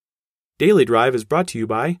Daily Drive is brought to you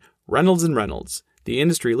by Reynolds & Reynolds, the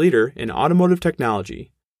industry leader in automotive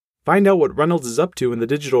technology. Find out what Reynolds is up to in the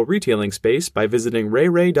digital retailing space by visiting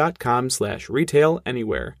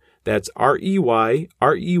rayrey.com/retailanywhere. That's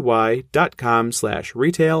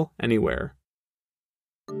REYREY.com/retailanywhere.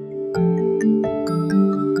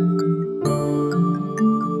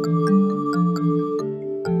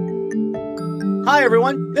 Hi,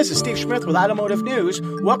 everyone. This is Steve Smith with Automotive News.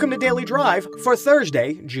 Welcome to Daily Drive for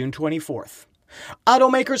Thursday, June 24th.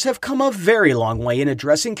 Automakers have come a very long way in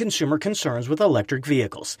addressing consumer concerns with electric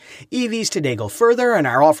vehicles. EVs today go further and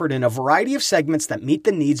are offered in a variety of segments that meet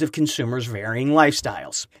the needs of consumers' varying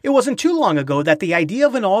lifestyles. It wasn't too long ago that the idea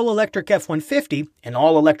of an all-electric F-150, an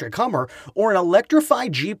all-electric Hummer, or an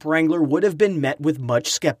electrified Jeep Wrangler would have been met with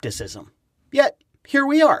much skepticism. Yet, here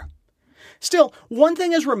we are. Still, one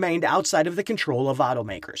thing has remained outside of the control of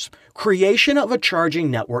automakers: creation of a charging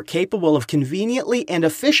network capable of conveniently and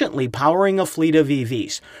efficiently powering a fleet of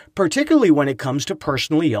EVs, particularly when it comes to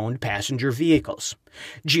personally owned passenger vehicles.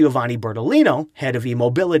 Giovanni Bertolino, head of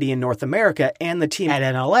e-mobility in North America, and the team at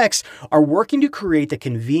NLX are working to create the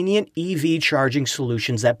convenient EV charging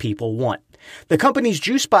solutions that people want. The company's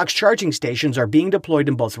JuiceBox charging stations are being deployed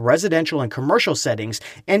in both residential and commercial settings,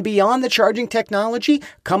 and beyond the charging technology,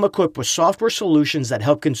 come equipped with software solutions that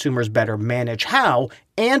help consumers better manage how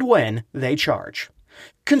and when they charge.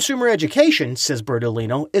 Consumer education, says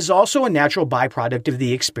Bertolino, is also a natural byproduct of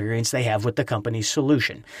the experience they have with the company's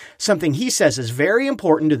solution, something he says is very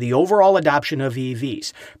important to the overall adoption of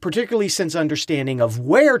EVs, particularly since understanding of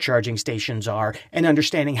where charging stations are and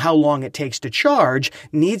understanding how long it takes to charge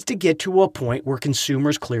needs to get to a point where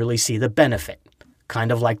consumers clearly see the benefit,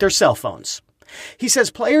 kind of like their cell phones. He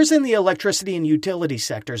says players in the electricity and utility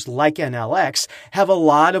sectors like NLX have a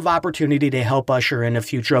lot of opportunity to help usher in a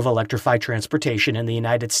future of electrified transportation in the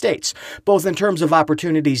United States, both in terms of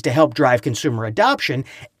opportunities to help drive consumer adoption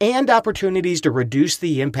and opportunities to reduce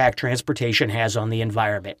the impact transportation has on the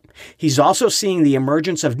environment. He's also seeing the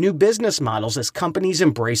emergence of new business models as companies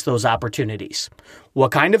embrace those opportunities.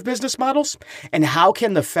 What kind of business models? And how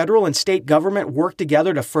can the federal and state government work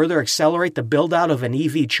together to further accelerate the build-out of an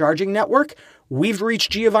EV charging network? We've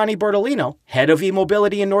reached Giovanni Bertolino, head of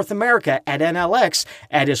e-mobility in North America at NLX,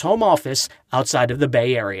 at his home office outside of the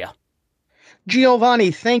Bay Area.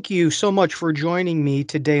 Giovanni, thank you so much for joining me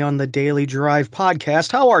today on the Daily Drive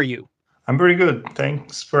podcast. How are you? I'm very good.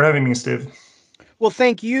 Thanks for having me, Steve. Well,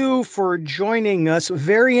 thank you for joining us.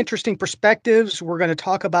 Very interesting perspectives we're going to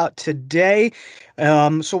talk about today.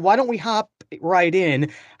 So why don't we hop right in?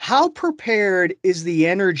 How prepared is the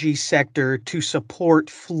energy sector to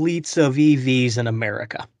support fleets of EVs in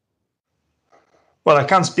America? Well, I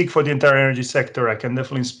can't speak for the entire energy sector. I can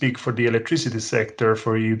definitely speak for the electricity sector,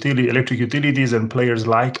 for electric utilities and players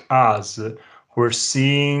like us. We're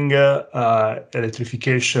seeing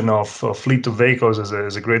electrification of fleet of vehicles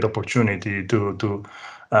as a great opportunity to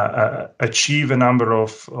achieve a number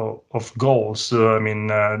of goals.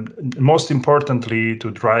 Most importantly,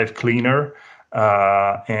 to drive cleaner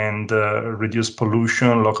and reduce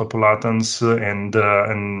pollution, local pollutants,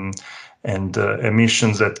 and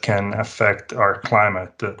emissions that can affect our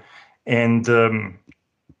climate. And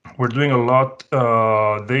we're doing a lot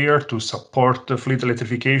there to support the fleet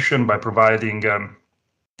electrification by providing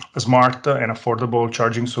smart and affordable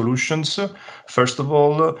charging solutions. First of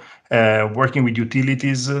all, working with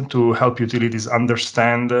utilities to help utilities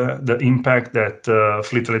understand the impact that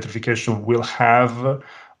fleet electrification will have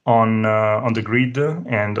on the grid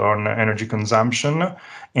and on energy consumption,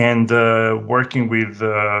 and working with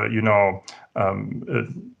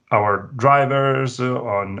our drivers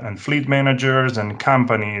and fleet managers and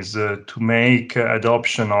companies to make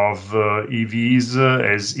adoption of EVs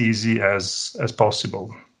as easy as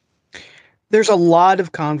possible. There's a lot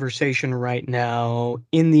of conversation right now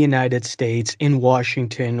in the United States, in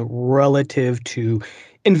Washington, relative to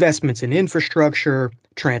investments in infrastructure,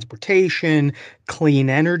 transportation, clean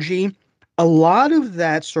energy. A lot of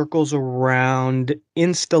that circles around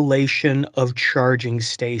installation of charging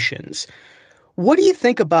stations. What do you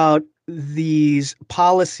think about these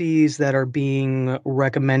policies that are being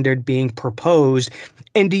recommended, being proposed?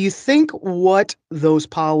 And do you think what those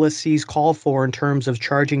policies call for in terms of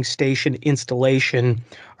charging station installation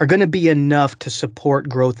are going to be enough to support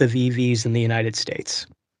growth of EVs in the United States?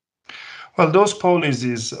 Well, those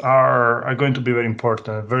policies are going to be very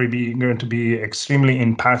important, going to be extremely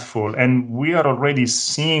impactful. And we are already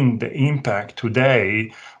seeing the impact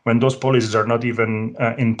today when those policies are not even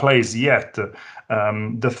in place yet.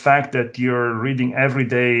 The fact that you're reading every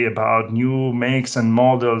day about new makes and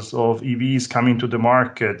models of EVs coming to the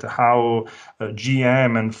market, how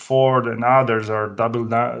GM and Ford and others are double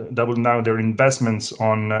now their investments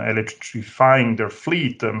on electrifying their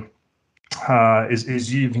fleet. Is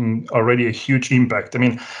having already a huge impact. I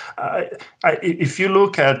mean, if you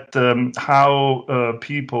look at how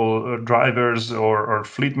people, drivers or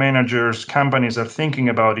fleet managers, companies are thinking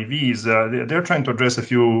about EVs, they're trying to address a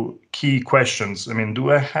few key questions. I mean,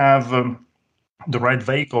 do I have the right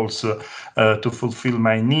vehicles to fulfill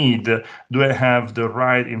my need? Do I have the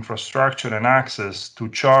right infrastructure and access to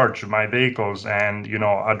charge my vehicles and,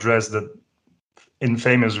 address the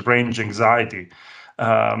infamous range anxiety?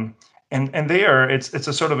 And there, it's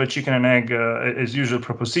a sort of a chicken and egg as usual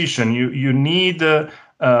proposition. You need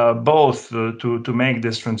both to make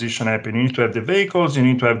this transition happen. You need to have the vehicles, you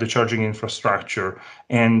need to have the charging infrastructure,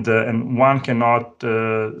 and one cannot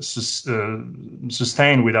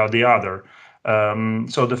sustain without the other.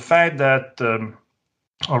 So the fact that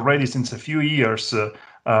already since a few years,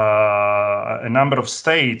 a number of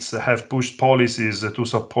states have pushed policies to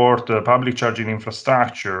support public charging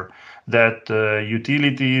infrastructure, that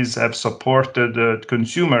utilities have supported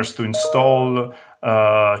consumers to install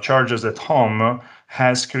chargers at home,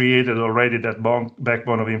 has created already that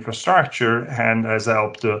backbone of infrastructure and has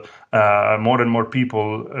helped more and more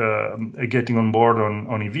people getting on board on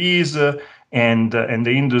EVs, and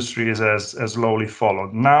the industry has slowly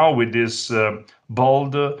followed. Now with this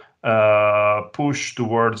bold push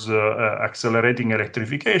towards accelerating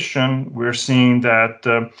electrification, we're seeing that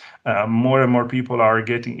more and more people are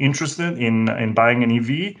getting interested in buying an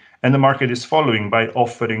EV, and the market is following by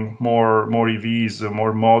offering more EVs,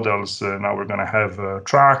 more models. Now we're going to have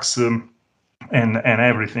trucks and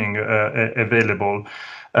everything available.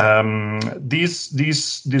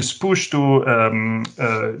 This push to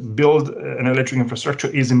build an electric infrastructure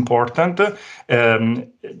is important.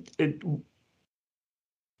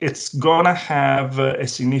 It's gonna have a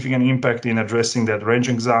significant impact in addressing that range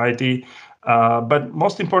anxiety. But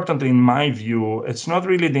most importantly, in my view, it's not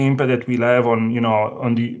really the impact that we'll have on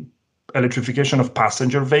the electrification of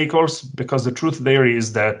passenger vehicles, because the truth there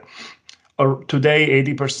is that today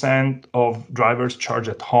 80% of drivers charge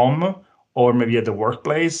at home or maybe at the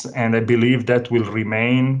workplace, and I believe that will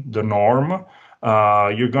remain the norm.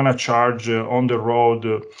 You're gonna charge on the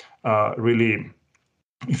road, really,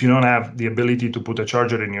 if you don't have the ability to put a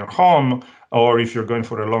charger in your home, or if you're going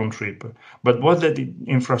for a long trip. But what that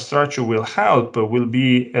infrastructure will help will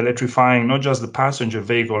be electrifying not just the passenger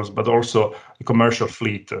vehicles, but also the commercial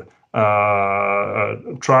fleet,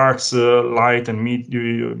 trucks, light and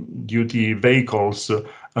medium-duty vehicles,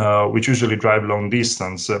 which usually drive long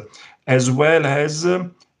distance, as well as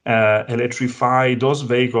electrify those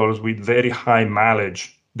vehicles with very high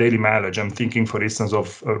mileage, daily mileage. I'm thinking, for instance,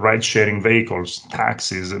 of ride-sharing vehicles,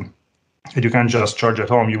 taxis, that you can't just charge at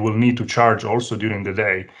home. You will need to charge also during the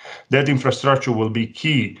day. That infrastructure will be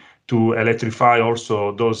key to electrify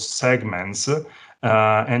also those segments.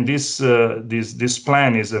 And this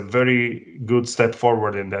plan is a very good step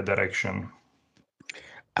forward in that direction.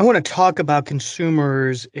 I want to talk about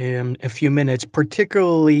consumers in a few minutes,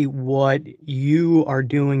 particularly what you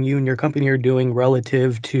and your company are doing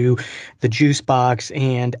relative to the juice box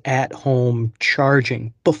and at-home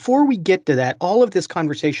charging. Before we get to that, all of this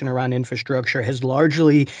conversation around infrastructure has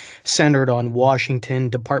largely centered on Washington,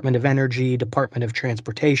 Department of Energy, Department of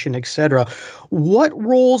Transportation, etc. What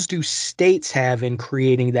roles do states have in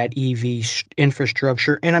creating that EV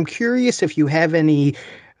infrastructure? And I'm curious if you have any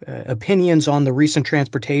opinions on the recent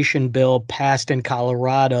transportation bill passed in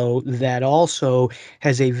Colorado that also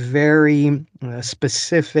has a very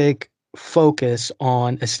specific focus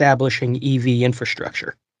on establishing EV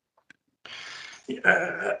infrastructure.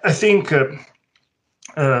 I think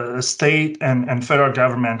state and federal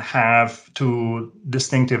government have two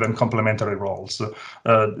distinctive and complementary roles.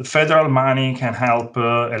 Federal money can help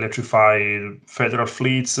electrify federal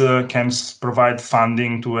fleets, can provide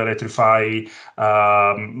funding to electrify,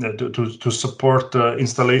 to support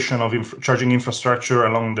installation of charging infrastructure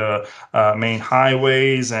along the main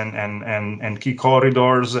highways and key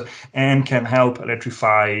corridors, and can help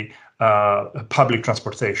electrify public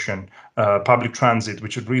transportation. public transit,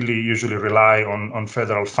 which would really usually rely on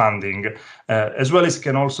federal funding, as well as it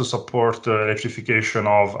can also support electrification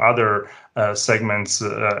of other segments,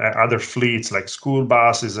 other fleets like school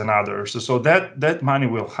buses and others. So that money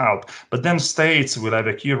will help. But then states will have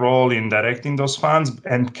a key role in directing those funds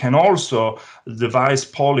and can also devise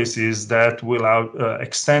policies that will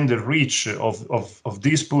extend the reach of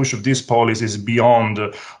this push of these policies beyond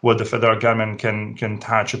what the federal government can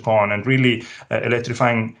touch upon, and really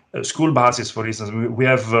electrifying school buses, for instance. We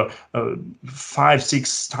have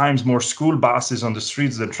 5-6 times more school buses on the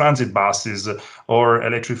streets than transit buses, or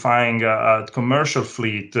electrifying commercial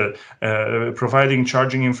fleet, providing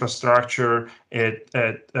charging infrastructure at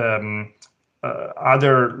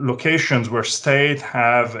other locations where states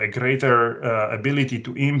have a greater ability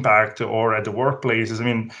to impact, or at the workplaces. I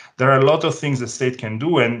mean, there are a lot of things the state can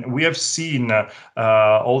do, and we have seen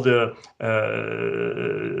all the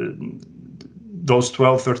those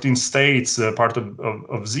 12, 13 states, part of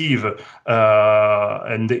ZEV,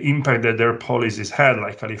 and the impact that their policies had,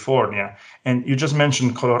 like California. And you just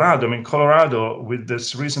mentioned Colorado. I mean, Colorado, with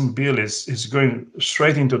this recent bill, is going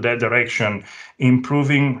straight into that direction,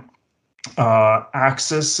 improving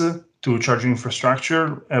access to charging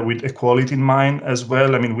infrastructure with equality in mind as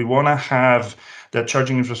well. I mean, we want to have that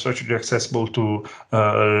charging infrastructure be accessible to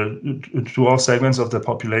all segments of the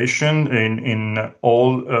population in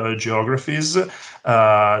all geographies.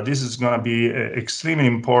 This is going to be extremely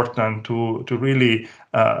important to really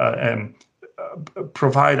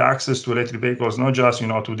provide access to electric vehicles, not just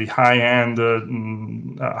to the high-end,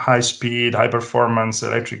 high-speed, high-performance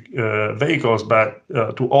electric vehicles, but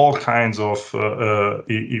to all kinds of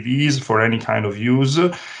EVs for any kind of use,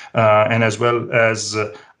 and as well as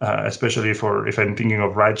especially if I'm thinking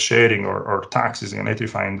of ride sharing or taxis and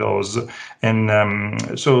electrifying those. And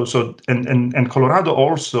and Colorado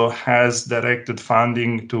also has directed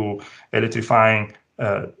funding to electrifying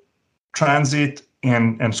transit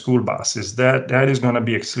and school buses. That is going to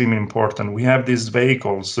be extremely important. We have these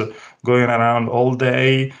vehicles going around all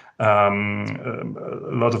day. A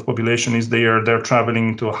lot of population is there. They're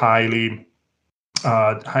traveling to highly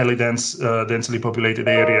densely populated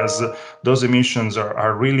areas. Those emissions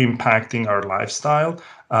are really impacting our lifestyle.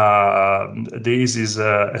 This is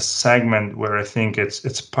a segment where I think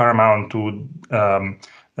it's paramount to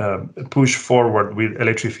push forward with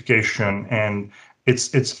electrification, and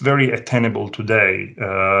it's very attainable today.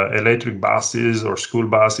 Electric buses or school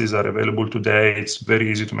buses are available today. It's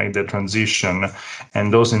very easy to make that transition,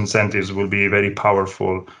 and those incentives will be very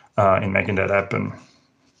powerful in making that happen.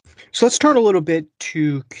 So let's turn a little bit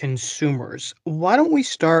to consumers. Why don't we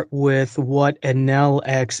start with what Enel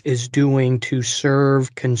X is doing to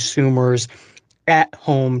serve consumers'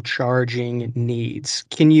 at-home charging needs?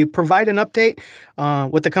 Can you provide an update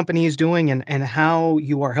what the company is doing and how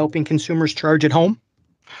you are helping consumers charge at home?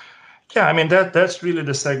 Yeah, I mean, that's really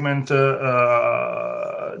the segment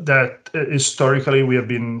that historically we have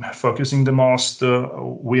been focusing the most.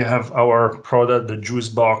 We have our product, the Juice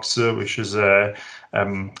Box, which is an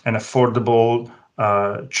affordable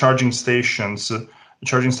charging station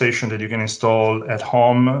that you can install at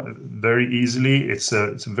home very easily. It's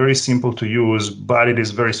very simple to use, but it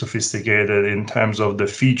is very sophisticated in terms of the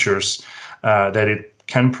features that it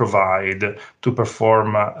can provide to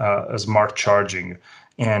perform smart charging.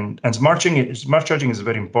 And smart charging is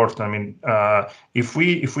very important. I mean, if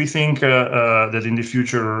we think that in the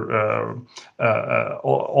future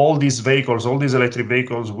all these electric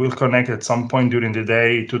vehicles will connect at some point during the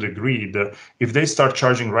day to the grid, if they start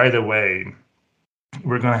charging right away,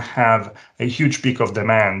 we're going to have a huge peak of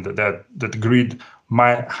demand that the grid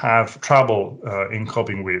might have trouble in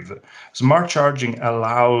coping with. Smart charging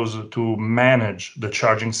allows to manage the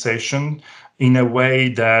charging station in a way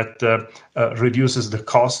that reduces the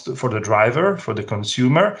cost for the driver, for the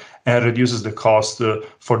consumer, and reduces the cost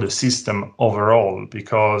for the system overall,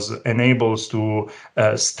 because it enables to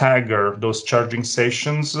stagger those charging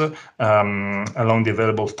stations along the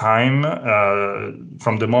available time,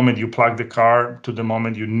 from the moment you plug the car to the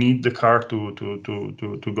moment you need the car to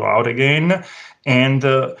go out again, and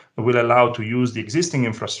will allow to use the existing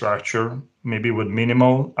infrastructure, maybe with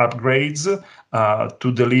minimal upgrades,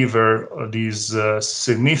 to deliver these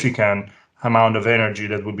significant amount of energy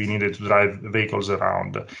that would be needed to drive vehicles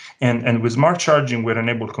around. And with smart charging, we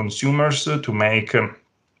enable consumers to make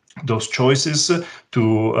those choices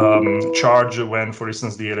to charge when, for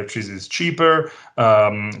instance, the electricity is cheaper,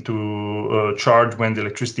 to charge when the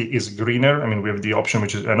electricity is greener. I mean, we have the option,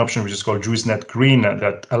 which is called JuiceNet Green,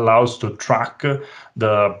 that allows to track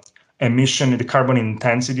the emission, the carbon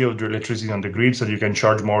intensity of the electricity on the grid, so that you can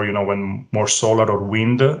charge more, when more solar or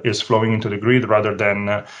wind is flowing into the grid rather than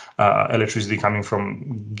electricity coming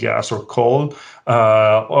from gas or coal.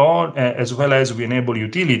 Or as well as we enable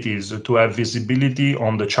utilities to have visibility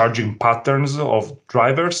on the charging patterns of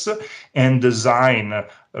drivers and design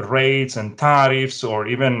rates and tariffs, or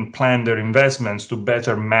even plan their investments to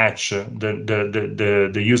better match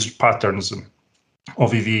the usage patterns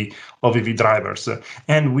of EV drivers.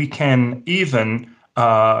 And we can even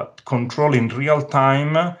control in real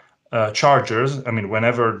time chargers.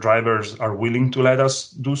 Whenever drivers are willing to let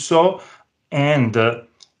us do so, and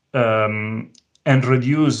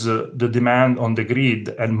reduce the demand on the grid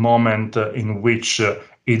at a moment in which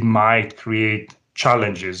it might create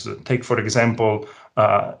challenges. Take, for example,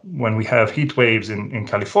 when we have heat waves in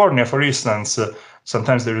California, for instance,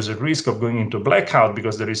 sometimes there is a risk of going into blackout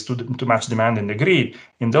because there is too much demand in the grid.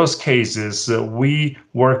 In those cases, we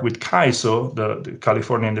work with CAISO, the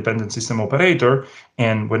California Independent System Operator,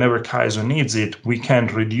 and whenever CAISO needs it, we can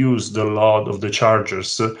reduce the load of the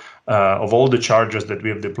chargers, of all the chargers that we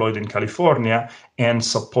have deployed in California, and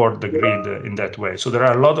support the grid in that way. So there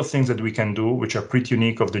are a lot of things that we can do, which are pretty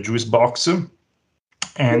unique of the JuiceBox,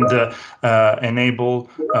 and enable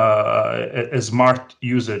a smart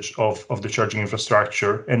usage of the charging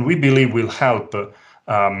infrastructure. And we believe will help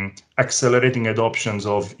accelerating adoptions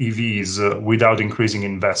of EVs without increasing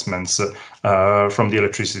investments from the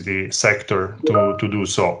electricity sector to do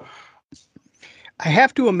so. I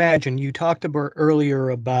have to imagine you talked about earlier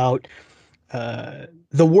about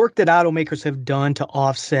the work that automakers have done to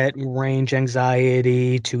offset range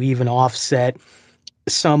anxiety, to even offset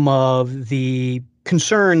some of the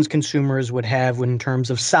concerns consumers would have in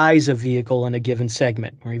terms of size of vehicle in a given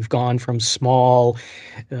segment, where you've gone from small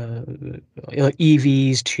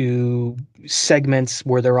EVs to segments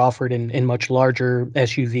where they're offered in much larger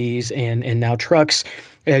SUVs and now trucks,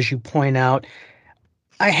 as you point out.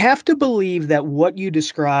 I have to believe that what you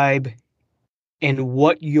describe and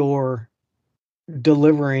what you're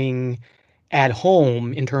delivering at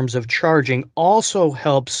home in terms of charging also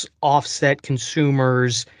helps offset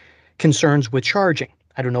consumers' concerns with charging.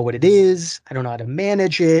 I don't know what it is. I don't know how to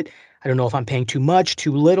manage it. I don't know if I'm paying too much,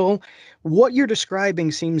 too little. What you're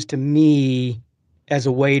describing seems to me as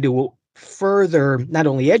a way to further not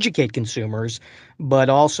only educate consumers, but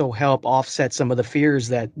also help offset some of the fears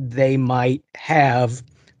that they might have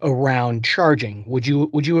around charging. Would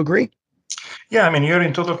you agree? Yeah, you're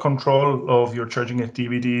in total control of your charging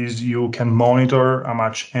activities. You can monitor how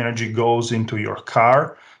much energy goes into your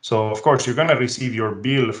car. So, of course, you're going to receive your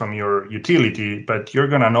bill from your utility, but you're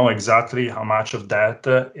going to know exactly how much of that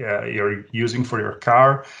you're using for your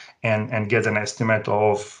car and get an estimate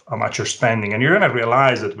of how much you're spending. And you're going to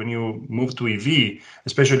realize that when you move to EV,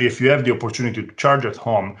 especially if you have the opportunity to charge at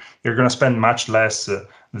home, you're going to spend much less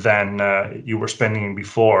than you were spending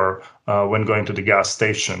before when going to the gas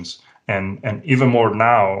stations. And even more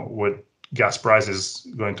now with gas prices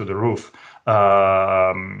going to the roof.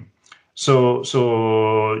 So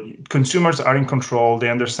consumers are in control. They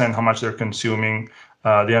understand how much they're consuming.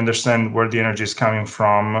 They understand where the energy is coming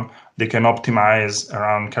from. They can optimize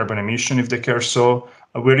around carbon emission if they care so.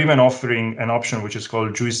 We're even offering an option which is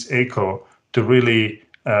called Juice Eco to really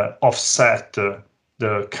offset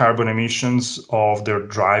the carbon emissions of their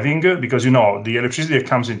driving, because the electricity that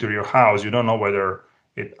comes into your house, you don't know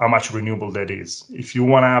how much renewable that is. If you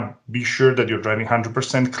want to be sure that you're driving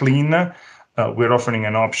 100% clean, we're offering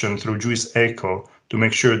an option through Juice Eco to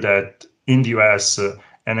make sure that in the US,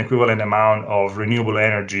 an equivalent amount of renewable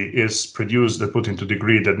energy is produced and put into the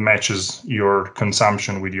grid that matches your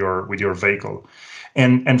consumption with your vehicle.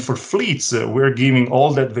 And for fleets, we're giving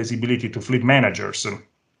all that visibility to fleet managers.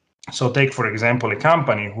 So take, for example, a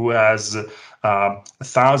company who has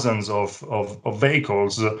thousands of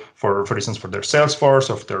vehicles, for instance, for their sales force,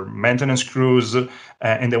 of their maintenance crews,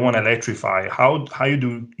 and they want to electrify. How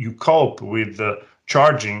do you cope with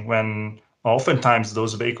charging when oftentimes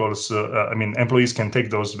those vehicles, employees can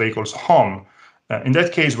take those vehicles home? In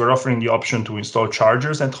that case, we're offering the option to install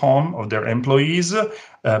chargers at home of their employees,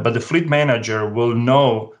 but the fleet manager will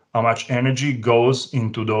know how much energy goes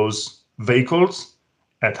into those vehicles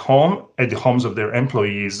at home, at the homes of their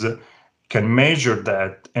employees, can measure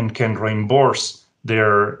that and can reimburse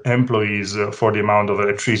their employees for the amount of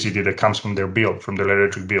electricity that comes from their bill, from their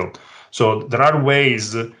electric bill. So there are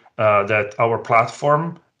ways that our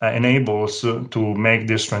platform enables to make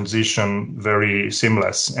this transition very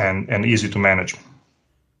seamless and easy to manage.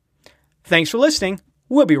 Thanks for listening.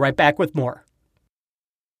 We'll be right back with more.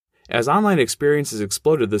 As online experiences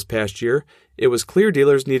exploded this past year, it was clear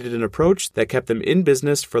dealers needed an approach that kept them in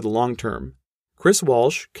business for the long term. Chris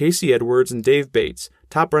Walsh, Casey Edwards, and Dave Bates,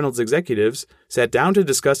 top Reynolds executives, sat down to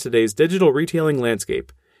discuss today's digital retailing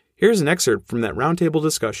landscape. Here's an excerpt from that roundtable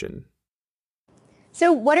discussion.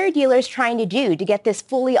 So what are dealers trying to do to get this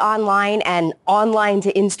fully online and online to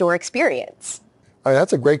in-store experience?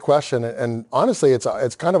 That's a great question. And honestly, it's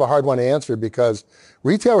kind of a hard one to answer because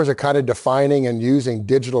retailers are kind of defining and using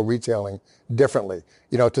digital retailing differently.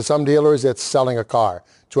 To some dealers, it's selling a car.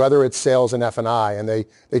 To others, it's sales and F&I. And they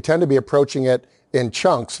tend to be approaching it in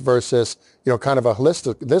chunks versus, kind of a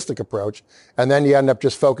holistic approach. And then you end up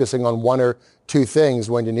just focusing on one or two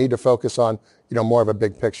things when you need to focus on, more of a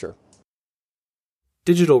big picture.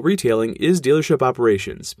 Digital retailing is dealership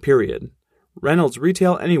operations, period. Reynolds'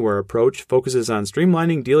 Retail Anywhere approach focuses on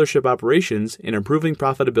streamlining dealership operations and improving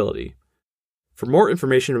profitability. For more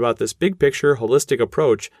information about this big picture holistic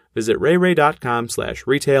approach, visit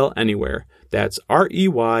reyrey.com/retailanywhere. That's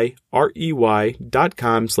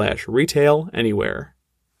REYREY.com/retailanywhere.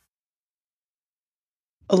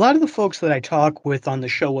 A lot of the folks that I talk with on the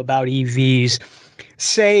show about EVs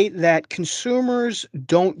say that consumers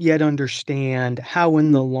don't yet understand how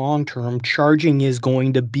in the long term charging is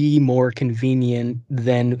going to be more convenient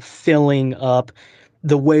than filling up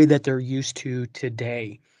the way that they're used to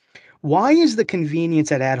today. Why is the convenience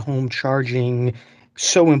at-home charging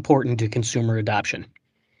so important to consumer adoption?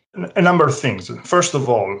 A number of things. First of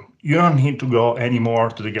all, you don't need to go anymore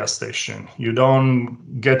to the gas station. You don't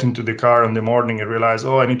get into the car in the morning and realize,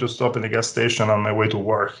 I need to stop in the gas station on my way to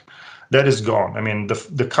work. That is gone. I mean,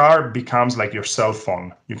 the car becomes like your cell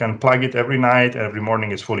phone. You can plug it every night, every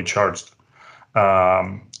morning it's fully charged.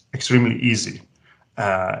 Extremely easy.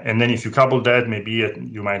 And then if you couple that, maybe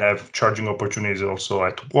you might have charging opportunities also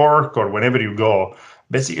at work or whenever you go.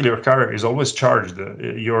 Basically, your car is always charged.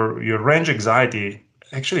 Your range anxiety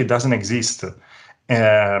actually doesn't exist.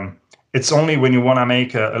 It's only when you want to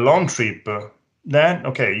make a long trip, then,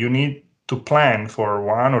 you need to plan for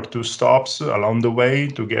one or two stops along the way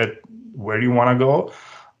to get where you want to go.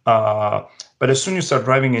 But as soon as you start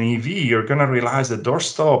driving an EV, you're going to realize that those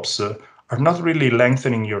stops are not really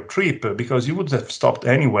lengthening your trip because you would have stopped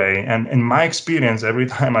anyway. And in my experience, every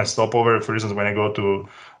time I stop over, for instance, when I go to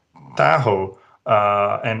Tahoe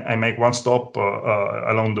and I make one stop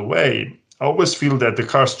along the way, I always feel that the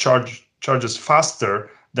car charges faster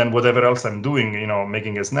than whatever else I'm doing,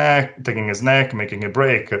 making a snack, taking a snack, making a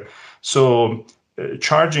break. So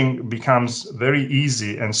charging becomes very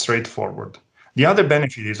easy and straightforward. The other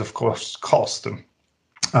benefit is, of course, cost.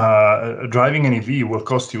 Driving an EV will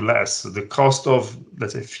cost you less. The cost of,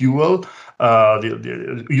 let's say, fuel,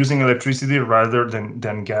 using electricity rather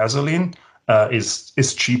than gasoline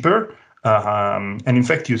is cheaper. And in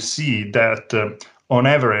fact, you see that on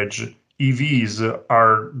average, EVs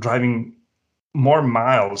are driving more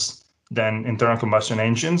miles than internal combustion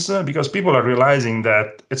engines because people are realizing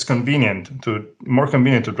that it's more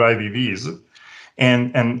convenient to drive EVs.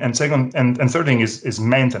 And second and third thing is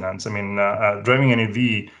maintenance. I mean, driving an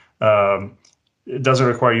EV doesn't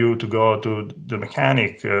require you to go to the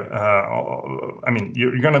mechanic. You're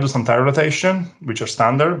going to do some tire rotation, which are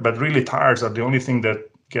standard, but really tires are the only thing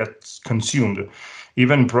that gets consumed.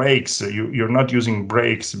 Even brakes, you're not using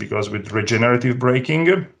brakes because with regenerative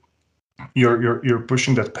braking, you're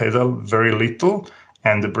pushing that pedal very little,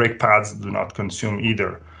 and the brake pads do not consume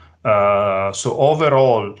either. So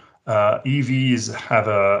overall, EVs have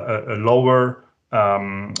a lower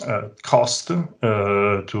cost to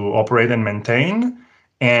operate and maintain,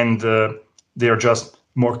 and they are just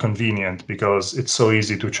more convenient because it's so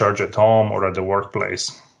easy to charge at home or at the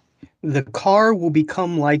workplace. The car will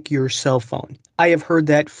become like your cell phone. I have heard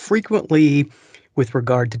that frequently with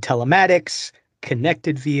regard to telematics,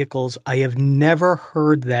 connected vehicles. I have never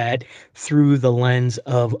heard that through the lens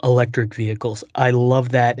of electric vehicles. I love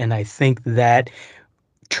that, and I think that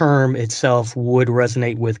term itself would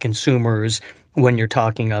resonate with consumers when you're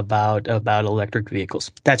talking about electric vehicles.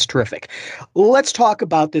 That's terrific. Let's talk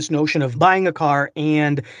about this notion of buying a car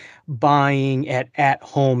and buying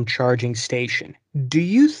at-home charging station. Do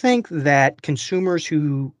you think that consumers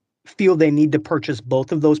who feel they need to purchase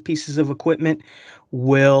both of those pieces of equipment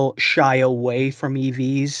will shy away from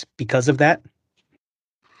EVs because of that?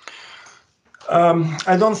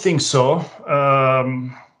 I don't think so.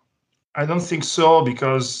 I don't think so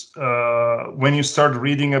because when you start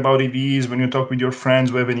reading about EVs, when you talk with your friends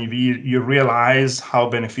who have an EV, you realize how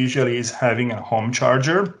beneficial it is having a home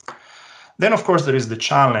charger. Then, of course, there is the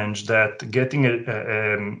challenge that getting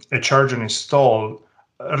a charger installed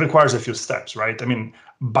requires a few steps, right? I mean,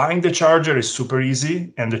 buying the charger is super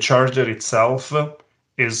easy, and the charger itself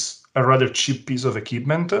is a rather cheap piece of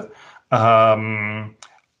equipment.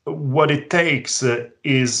 What it takes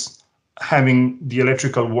is having the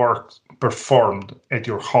electrical work performed at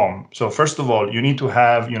your home. So first of all, you need to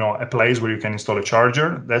have, a place where you can install a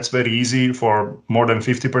charger. That's very easy for more than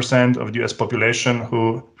 50% of the US population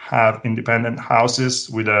who have independent houses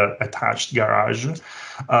with an attached garage.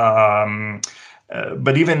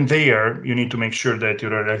 But even there, you need to make sure that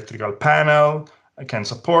your electrical panel can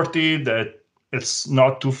support it, that it's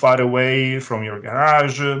not too far away from your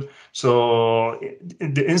garage. So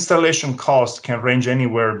the installation cost can range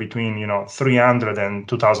anywhere between $300 and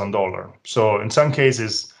 $2,000. So in some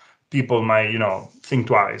cases, people might think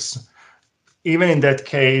twice. Even in that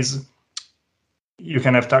case, you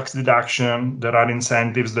can have tax deduction. There are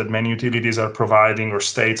incentives that many utilities are providing or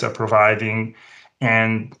states are providing,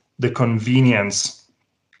 and the convenience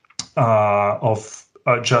of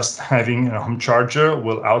just having a home charger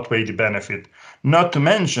will outweigh the benefit. Not to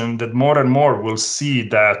mention that more and more we'll see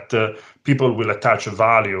that people will attach a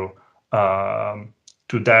value to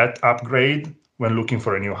that upgrade when looking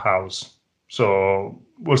for a new house. So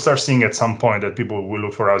we'll start seeing at some point that people will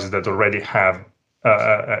look for houses that already have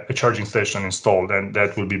a charging station installed, and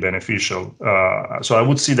that will be beneficial. So I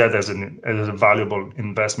would see that as a valuable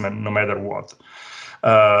investment no matter what.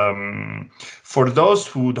 For those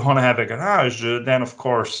who don't have a garage, then of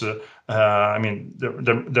course, there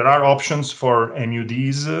are options for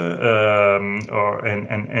MUDs and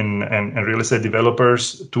real estate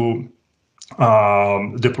developers to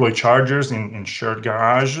deploy chargers in shared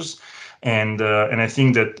garages. And I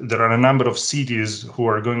think that there are a number of cities who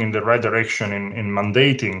are going in the right direction in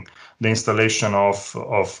mandating the installation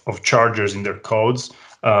of chargers in their codes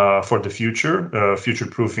for the future,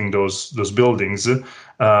 future-proofing those buildings.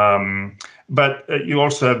 But you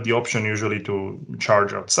also have the option usually to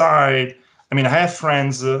charge outside. I mean, I have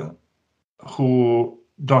friends who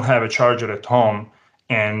don't have a charger at home,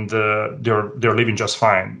 and they're living just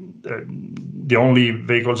fine. The only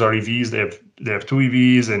vehicles are EVs. They have two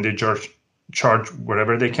EVs, and they charge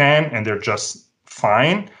wherever they can, and they're just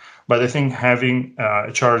fine. But I think having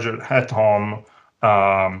a charger at home,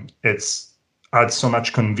 adds so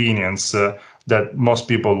much convenience that most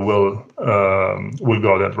people will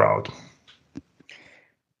go that route.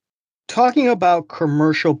 Talking about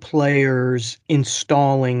commercial players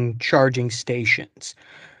installing charging stations,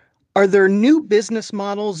 are there new business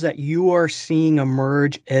models that you are seeing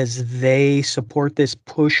emerge as they support this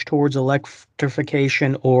push towards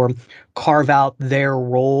electrification or carve out their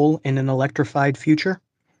role in an electrified future?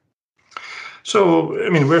 So,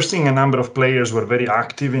 we're seeing a number of players who are very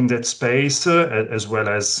active in that space, as well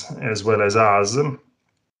as us.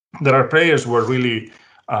 There are players who are really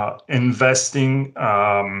investing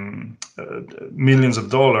millions of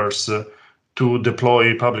dollars to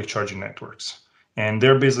deploy public charging networks. And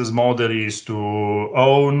their business model is to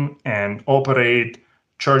own and operate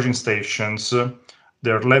charging stations.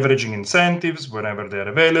 They're leveraging incentives whenever they're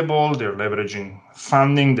available. They're leveraging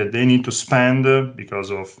funding that they need to spend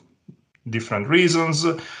because of different reasons.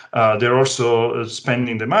 They're also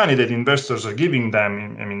spending the money that investors are giving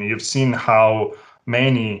them. You've seen how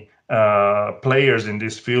many players in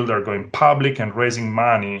this field are going public and raising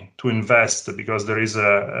money to invest, because there is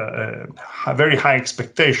a very high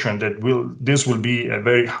expectation that this will be a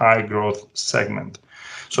very high growth segment.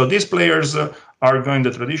 So these players are going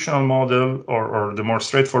the traditional model or the more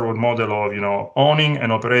straightforward model of owning and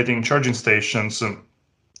operating charging stations,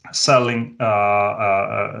 selling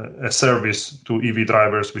a service to EV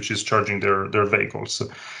drivers, which is charging their vehicles.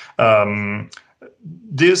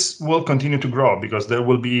 This will continue to grow because there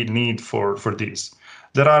will be need for this.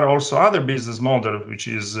 There are also other business model, which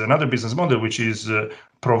is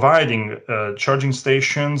providing charging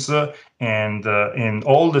stations and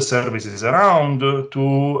all the services around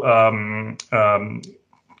to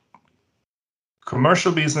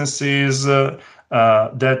commercial businesses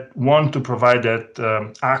that want to provide that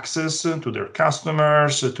access to their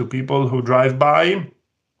customers, to people who drive by.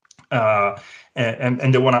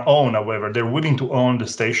 And they want to own, however, they're willing to own the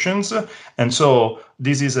stations. And so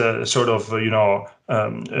this is a sort of,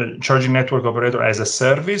 charging network operator as a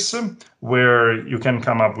service, where you can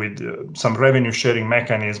come up with some revenue sharing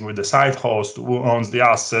mechanism with the site host who owns the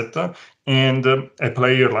asset, and a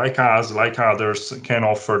player like us, like others, can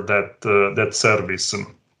offer that service to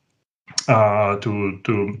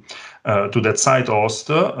that site host,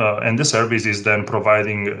 and the service is then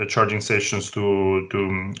providing charging stations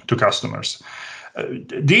to customers.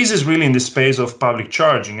 This is really in the space of public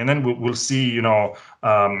charging, and then we'll see,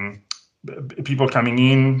 people coming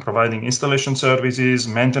in, providing installation services,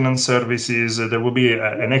 maintenance services. There will be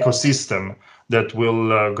an ecosystem that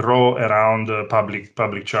will grow around public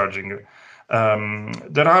charging.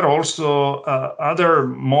 There are also other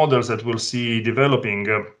models that we'll see developing.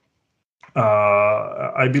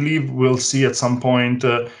 I believe we'll see at some point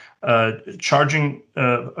charging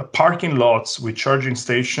parking lots with charging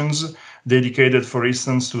stations dedicated, for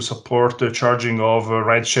instance, to support the charging of a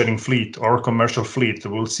ride-sharing fleet or commercial fleet.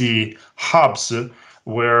 We'll see hubs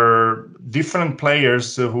where different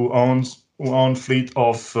players who own fleet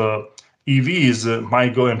of EVs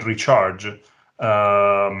might go and recharge.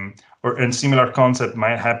 And similar concept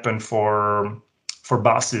might happen for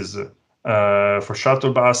buses, for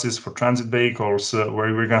shuttle buses, for transit vehicles,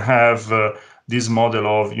 where we're going to have this model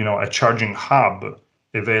of a charging hub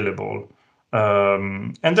available.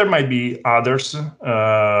 And there might be others.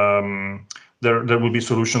 There will be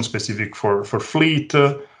solutions specific for fleet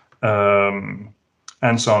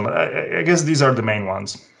and so on. I guess these are the main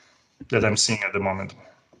ones that I'm seeing at the moment.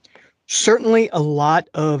 Certainly a lot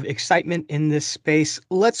of excitement in this space.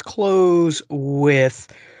 Let's close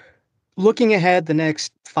with looking ahead the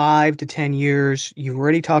next 5 to 10 years. You've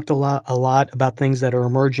already talked a lot about things that are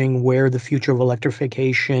emerging, where the future of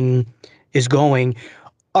electrification is going.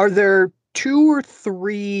 Are there 2 or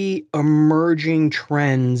 3 emerging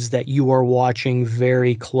trends that you are watching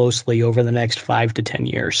very closely over the next 5 to 10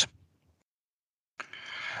 years?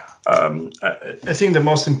 I think the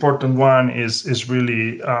most important one is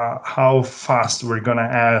really how fast we're going to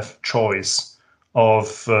have choice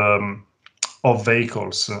of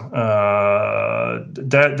vehicles. That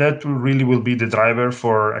really will be the driver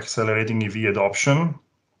for accelerating EV adoption.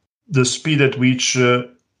 The speed at which the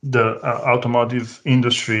automotive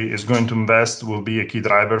industry is going to invest will be a key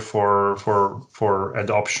driver for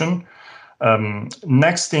adoption.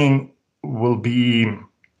 Next thing will be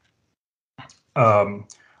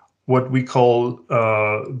what we call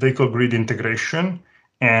vehicle grid integration.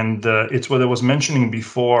 And it's what I was mentioning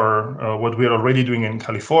before, what we're already doing in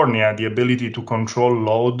California, the ability to control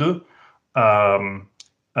load of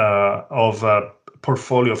a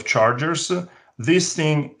portfolio of chargers. This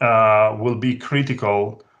thing will be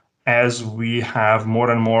critical as we have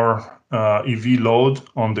more and more EV load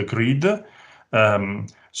on the grid.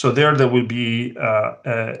 So there will be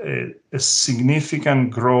a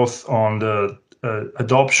significant growth on the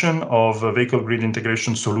adoption of vehicle grid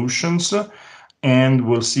integration solutions. And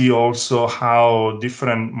we'll see also how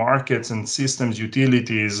different markets and systems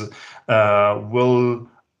utilities will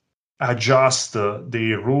adjust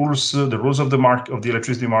the rules of the market, of the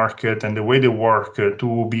electricity market, and the way they work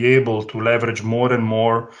to be able to leverage more and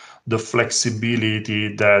more the flexibility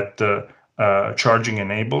that charging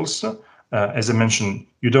enables. As I mentioned,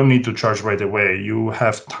 you don't need to charge right away. You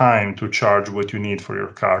have time to charge what you need for your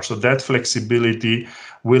car. So that flexibility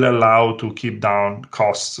will allow to keep down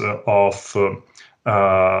costs of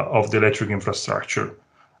the electric infrastructure.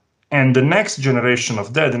 And the next generation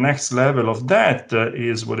of that, the next level of that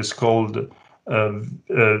is what is called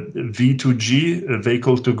V2G,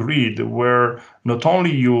 vehicle to grid, where not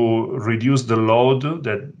only you reduce the load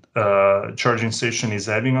that charging station is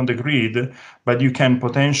having on the grid, but you can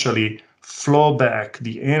potentially flow back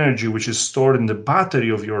the energy which is stored in the battery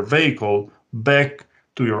of your vehicle back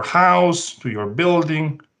to your house, to your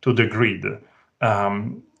building, to the grid.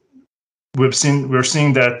 We're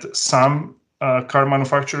seeing that some car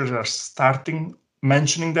manufacturers are starting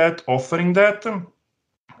mentioning that, offering that.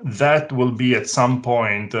 That will be at some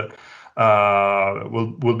point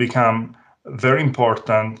will become very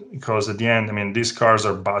important, because at the end, I mean, these cars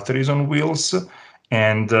are batteries on wheels,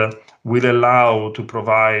 and will allow to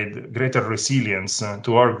provide greater resilience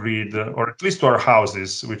to our grid, or at least to our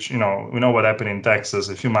houses, which, we know what happened in Texas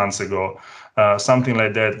a few months ago. Something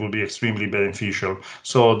like that will be extremely beneficial.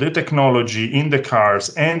 So the technology in the cars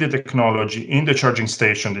and the technology in the charging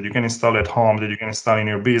station that you can install at home, that you can install in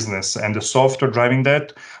your business, and the software driving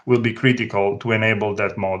that will be critical to enable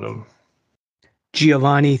that model.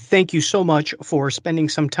 Giovanni, thank you so much for spending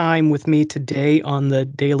some time with me today on the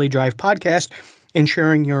Daily Drive podcast and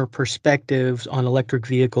sharing your perspectives on electric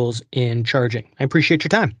vehicles in charging. I appreciate your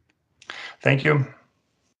time. Thank you.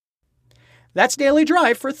 That's Daily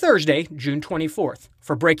Drive for Thursday, June 24th.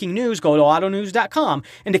 For breaking news, go to autonews.com.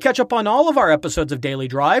 And to catch up on all of our episodes of Daily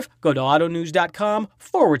Drive, go to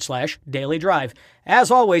autonews.com/Daily Drive.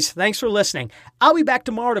 As always, thanks for listening. I'll be back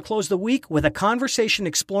tomorrow to close the week with a conversation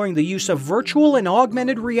exploring the use of virtual and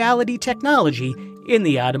augmented reality technology in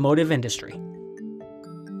the automotive industry.